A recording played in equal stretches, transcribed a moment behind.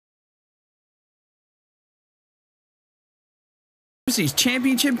Lucie's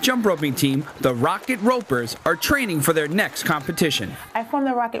championship jump roping team, the Rocket Ropers, are training for their next competition. I formed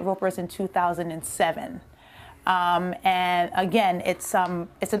the Rocket Ropers in 2007. And again, it's an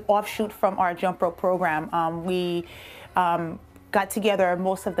offshoot from our jump rope program. We got together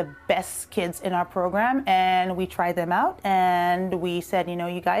most of the best kids in our program and we tried them out and we said, you know,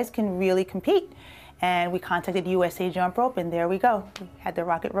 you guys can really compete. And we contacted USA Jump Rope, and there we go. We had the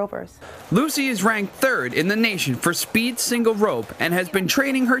Rocket Ropers. Lucie is ranked 3rd in the nation for speed single rope and has been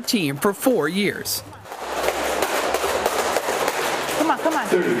training her team for 4 years. Come on, come on.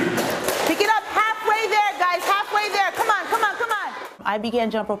 30. Pick it up halfway there, guys, halfway there. Come on, come on, come on. I began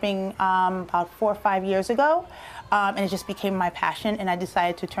jump roping about 4 or 5 years ago, and it just became my passion, and I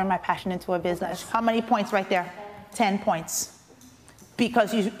decided to turn my passion into a business. How many points right there? 10 points.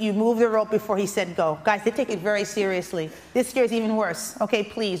 Because you moved the rope before he said go. Guys, they take it very seriously. This year is even worse. Okay,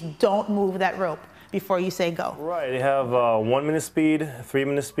 please don't move that rope before you say go. Right, they have 1 minute speed, 3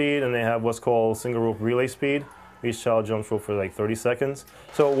 minute speed, and they have what's called single rope relay speed. Each child jumps rope for like 30 seconds.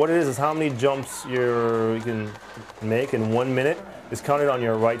 So what it is how many jumps you can make in 1 minute is counted on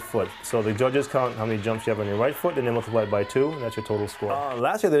your right foot. So the judges count how many jumps you have on your right foot, and then multiply it by 2, and that's your total score.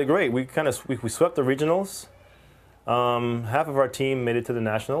 Last year they did great. We swept the regionals. Half of our team made it to the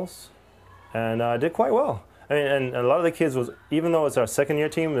nationals and did quite well. I mean, and a lot of the kids was, even though it's our 2nd year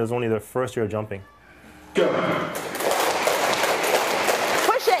team, it was only their 1st year jumping. Go.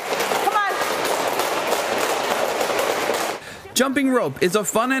 Push it. Come on. Jumping rope is a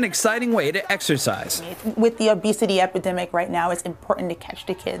fun and exciting way to exercise. With the obesity epidemic right now, it's important to catch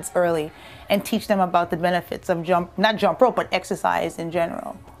the kids early and teach them about the benefits of not jump rope, but exercise in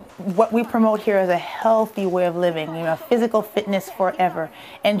general. What we promote here is a healthy way of living, you know, physical fitness forever.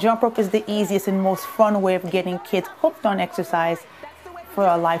 And jump rope is the easiest and most fun way of getting kids hooked on exercise for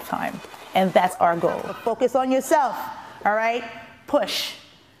a lifetime. And that's our goal. Focus on yourself, all right? Push.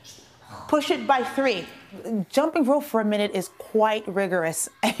 Push it by 3. Jumping rope for a minute is quite rigorous.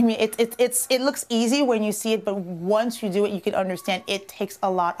 I mean, it looks easy when you see it, but once you do it, you can understand it takes a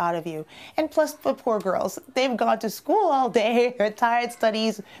lot out of you. And plus, the poor girls, they've gone to school all day, they're tired,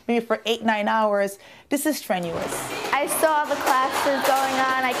 studies maybe for 8, 9 hours. This is strenuous. I saw the classes going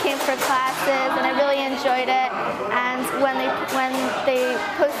on. I came for classes, and I really enjoyed it. And when they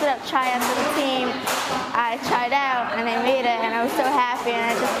posted up tryouts for the team, I tried out, and I made it, and I was so happy, and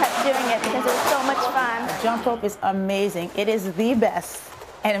I just kept doing it because it was so much fun. Jump rope is amazing. It is the best,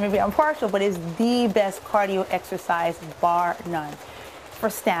 and maybe I'm partial, but it's the best cardio exercise, bar none. For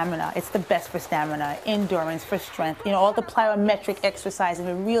stamina, it's the best for stamina, endurance, for strength. You know, all the plyometric exercise, and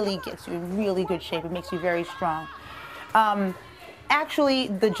it really gets you in really good shape. It makes you very strong. Actually,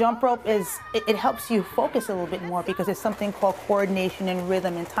 the jump rope it helps you focus a little bit more because there's something called coordination and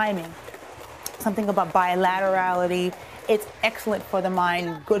rhythm and timing. Something about bilaterality. It's excellent for the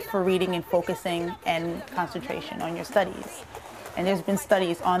mind, good for reading and focusing and concentration on your studies. And there's been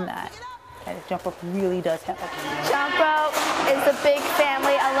studies on that. And jump rope really does help. Jump rope is a big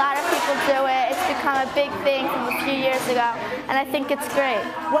family. A lot of people do it. It's become a big thing from a few years ago, and I think it's great.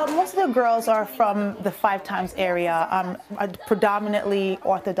 Well, most of the girls are from the 5 Times area, predominantly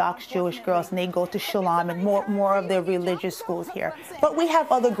Orthodox Jewish girls, and they go to Shalom and more of the religious schools here. But we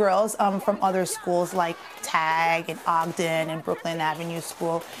have other girls from other schools like TAG and Ogden and Brooklyn Avenue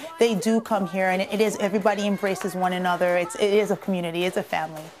School. They do come here, and it is everybody embraces one another. It is a community. It's a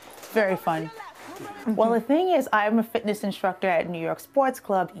family. Very fun. Well, the thing is, I'm a fitness instructor at New York Sports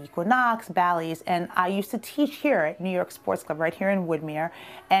Club, Equinox, Bally's, and I used to teach here at New York Sports Club, right here in Woodmere,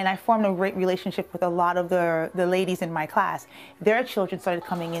 and I formed a great relationship with a lot of the ladies in my class. Their children started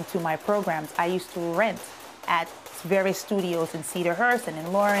coming into my programs. I used to rent at various studios in Cedarhurst and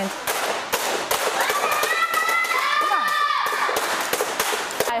in Lawrence.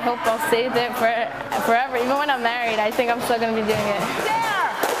 I hope I'll save it forever. Even when I'm married, I think I'm still going to be doing it.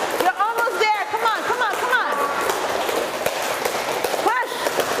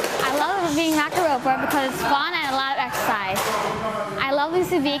 Being rocket roper because it's fun and a lot of exercise. I love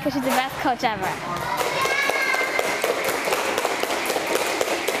Lucie B because she's the best coach ever.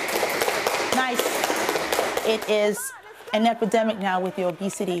 Nice. It is an epidemic now with the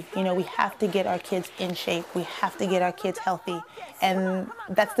obesity. You know, we have to get our kids in shape. We have to get our kids healthy. And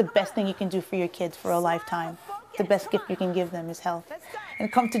that's the best thing you can do for your kids for a lifetime. The best gift you can give them is health.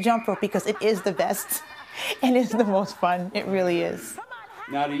 And come to jump rope because it is the best and it's the most fun. It really is.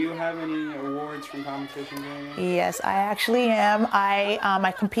 Now, do you have any awards from competition going on? Yes, I actually am.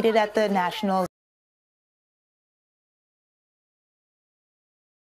 I competed at the Nationals.